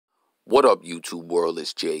What up, YouTube world?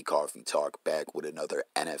 It's Jay Coffee Talk back with another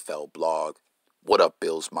NFL blog. What up,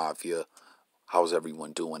 Bills Mafia? How's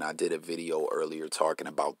everyone doing? I did a video earlier talking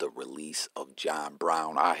about the release of John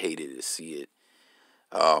Brown. I hated to see it.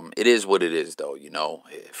 It is what it is, though,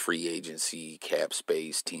 Free agency, cap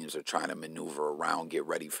space, teams are trying to maneuver around, get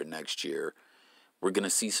ready for next year. We're going to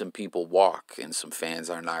see some people walk, and some fans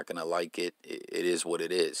are not going to like it. It is what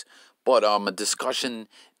it is. But a discussion,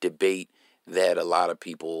 debate that a lot of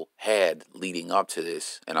people had leading up to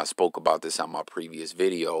this, and I spoke about this on my previous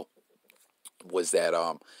video, was that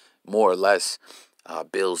more or less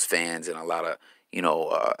Bills fans and a lot of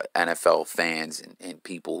NFL fans and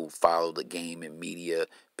people who follow the game and media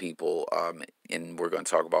people, and we're going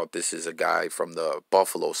to talk about this is a guy from the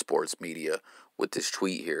Buffalo sports media with this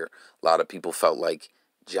tweet here. A lot of people felt like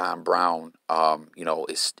John Brown,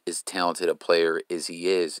 is talented a player as he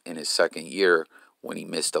is in his second year, when he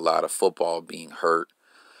missed a lot of football, being hurt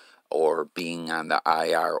or being on the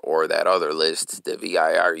IR or that other list, the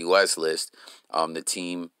VIRUS list, the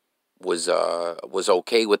team was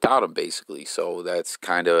okay without him, basically. So that's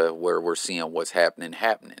kind of where we're seeing what's happening.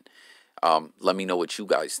 Let me know what you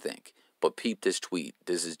guys think. But peep this tweet.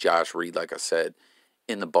 This is Josh Reed, like I said,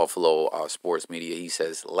 in the Buffalo sports media. He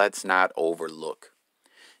says, "Let's not overlook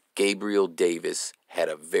Gabriel Davis had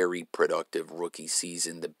a very productive rookie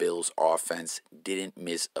season. The Bills' offense didn't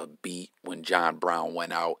miss a beat when John Brown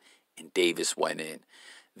went out and Davis went in.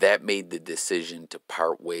 That made the decision to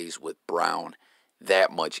part ways with Brown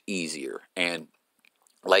that much easier." And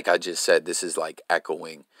like I just said, this is like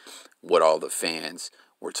echoing what all the fans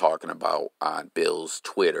were talking about on Bills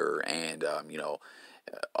Twitter and,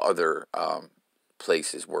 other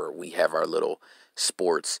places where we have our little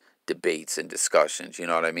sports debates and discussions. You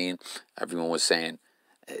know what I mean? Everyone was saying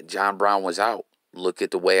John Brown was out. Look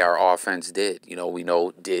at the way our offense did. We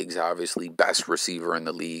know Diggs, obviously best receiver in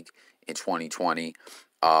the league in 2020,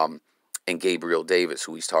 and Gabriel Davis,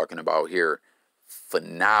 who he's talking about here,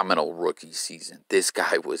 phenomenal rookie season. This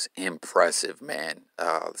guy was impressive, man.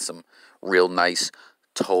 Some real nice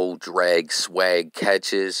toe drag swag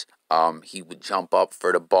catches. He would jump up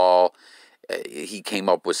for the ball. He came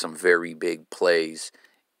up with some very big plays,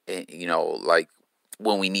 like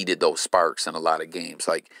when we needed those sparks in a lot of games.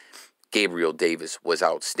 Like Gabriel Davis was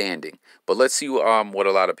outstanding. But let's see what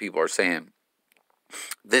a lot of people are saying.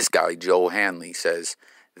 This guy, Joe Hanley, says,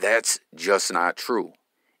 "That's just not true.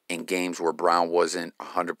 In games where Brown wasn't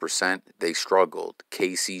 100%, they struggled.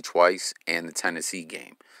 KC twice and the Tennessee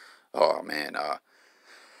game." Oh, man.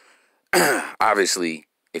 Obviously,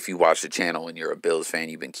 if you watch the channel and you're a Bills fan,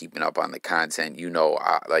 you've been keeping up on the content,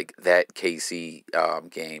 like that KC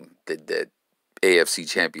game, the AFC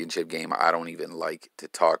Championship game, I don't even like to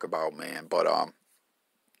talk about, man. But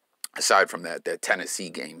aside from that, that Tennessee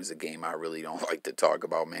game is a game I really don't like to talk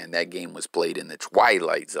about, man. That game was played in the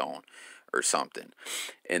Twilight Zone or something.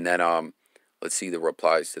 And then let's see the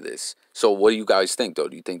replies to this. So what do you guys think, though?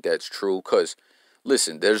 Do you think that's true? Because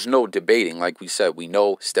listen, there's no debating. Like we said, we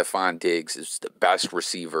know Stefon Diggs is the best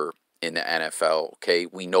receiver in the NFL, okay?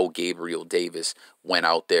 We know Gabriel Davis went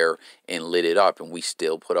out there and lit it up, and we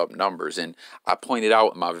still put up numbers. And I pointed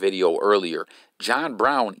out in my video earlier, John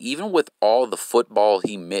Brown, even with all the football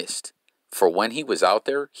he missed, for when he was out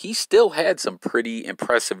there, he still had some pretty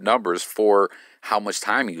impressive numbers for how much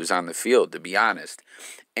time he was on the field, to be honest.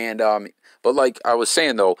 And but like I was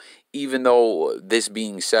saying, though, even though this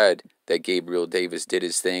being said, that Gabriel Davis did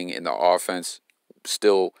his thing and the offense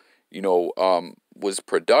still, was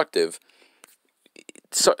productive,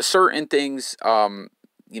 certain things,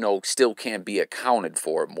 still can't be accounted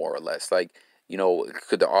for, more or less. Like,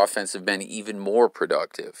 could the offense have been even more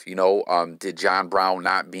productive? Did John Brown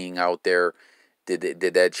not being out there,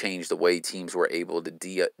 did that change the way teams were able to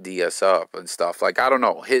D us up and stuff? Like, I don't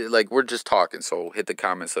know. We're just talking, so hit the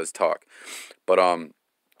comments, let's talk. But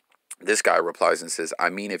this guy replies and says, "I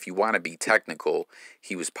mean, if you want to be technical,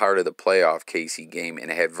 he was part of the playoff KC game and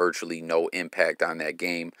had virtually no impact on that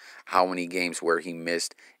game. How many games where he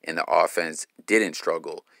missed and the offense didn't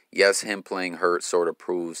struggle? Yes, him playing hurt sort of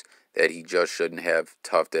proves that he just shouldn't have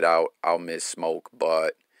toughed it out. I'll miss Smoke,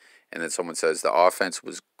 but..." And then someone says, "The offense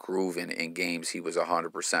was grooving in games he was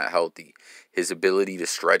 100% healthy. His ability to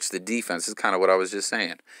stretch the defense," is kind of what I was just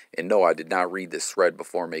saying. And no, I did not read this thread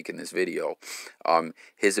before making this video.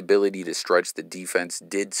 His ability to stretch the defense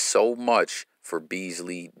did so much for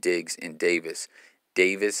Beasley, Diggs, and Davis.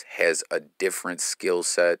 Davis has a different skill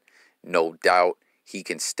set, no doubt. He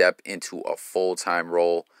can step into a full-time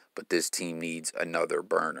role, but this team needs another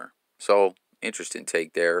burner. So, interesting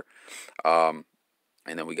take there.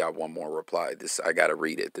 And then we got one more reply. I got to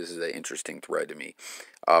read it. This is an interesting thread to me.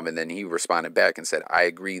 And then he responded back and said, I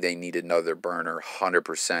agree they need another burner,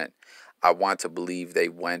 100%. I want to believe they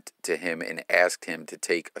went to him and asked him to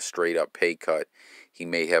take a straight-up pay cut. He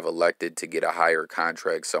may have elected to get a higher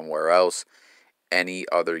contract somewhere else. Any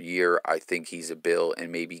other year, I think he's a Bill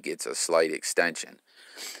and maybe gets a slight extension.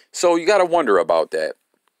 So you got to wonder about that.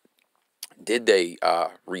 Did they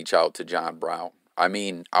reach out to John Brown? I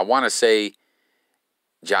mean, I want to say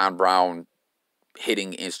John Brown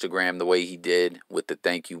hitting Instagram the way he did with the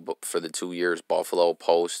thank you for the 2 years Buffalo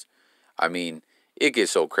post. I mean, it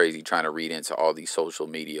gets so crazy trying to read into all these social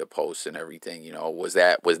media posts and everything. You know, was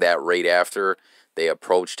that right after they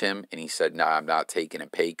approached him and he said, "Nah, I'm not taking a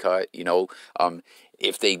pay cut"? You know,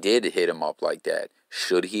 if they did hit him up like that,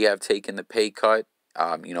 should he have taken the pay cut?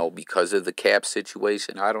 You know, because of the cap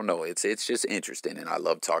situation, I don't know. It's just interesting, and I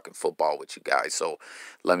love talking football with you guys. So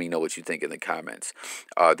let me know what you think in the comments.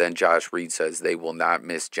 Then Josh Reed says they will not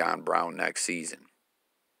miss John Brown next season.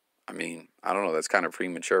 I mean, I don't know. That's kind of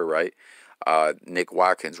premature, right? Nick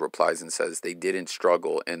Watkins replies and says they didn't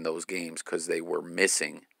struggle in those games because they were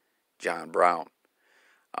missing John Brown.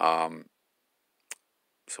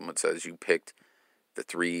 Someone says you picked the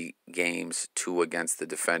 3 games, 2 against the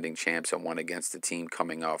defending champs and 1 against the team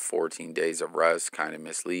coming off 14 days of rest, kind of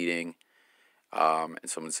misleading. And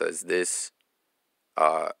someone says this,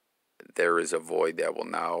 there is a void that will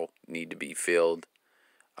now need to be filled.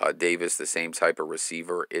 Davis, the same type of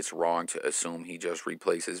receiver. It's wrong to assume he just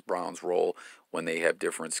replaces Brown's role when they have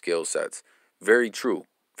different skill sets. Very true.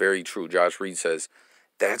 Very true. Josh Reed says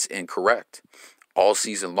that's incorrect. All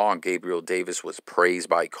season long, Gabriel Davis was praised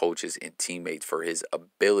by coaches and teammates for his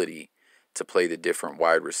ability to play the different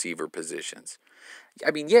wide receiver positions.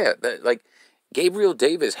 I mean, yeah, like Gabriel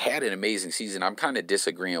Davis had an amazing season. I'm kind of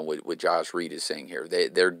disagreeing with what Josh Reed is saying here.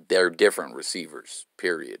 They're different receivers,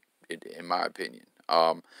 period, in my opinion.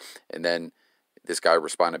 And then this guy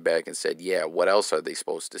responded back and said, yeah, what else are they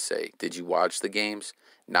supposed to say? Did you watch the games?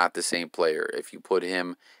 Not the same player. If you put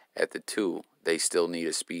him at the 2, they still need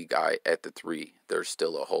a speed guy at the 3. There's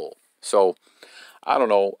still a hole. So, I don't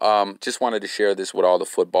know. Just wanted to share this with all the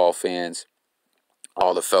football fans,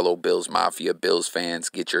 all the fellow Bills Mafia, Bills fans.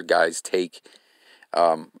 Get your guys' take.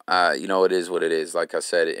 You know, it is what it is. Like I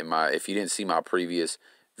said, if you didn't see my previous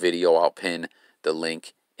video, I'll pin the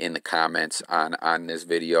link in the comments on this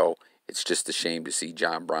video. It's just a shame to see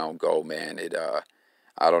John Brown go, man.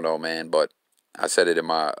 I don't know, man, but I said it in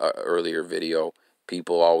my earlier video.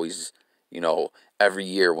 People always, you know, every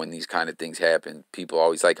year when these kind of things happen, people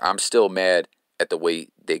always like, I'm still mad at the way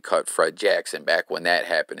they cut Fred Jackson back when that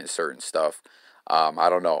happened and certain stuff. I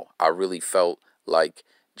don't know. I really felt like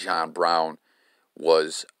John Brown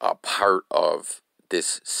was a part of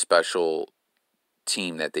this special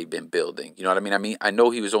team that they've been building. You know what I mean? I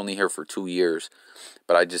know he was only here for 2 years,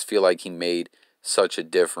 but I just feel like he made such a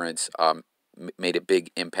difference, made a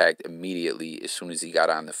big impact immediately as soon as he got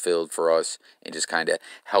on the field for us, and just kind of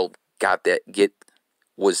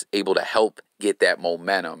was able to help get that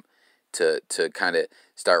momentum to kind of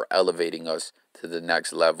start elevating us to the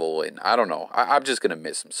next level. And I don't know, I'm just going to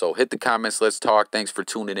miss him. So hit the comments. Let's talk. Thanks for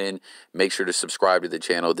tuning in. Make sure to subscribe to the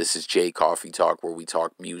channel. This is Jay Coffee Talk, where we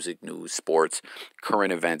talk music, news, sports,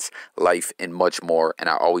 current events, life, and much more. And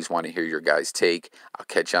I always want to hear your guys' take. I'll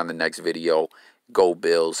catch you on the next video. Go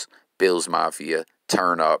Bills. Bills Mafia.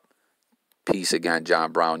 Turn up. Peace again,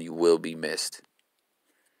 John Brown. You will be missed.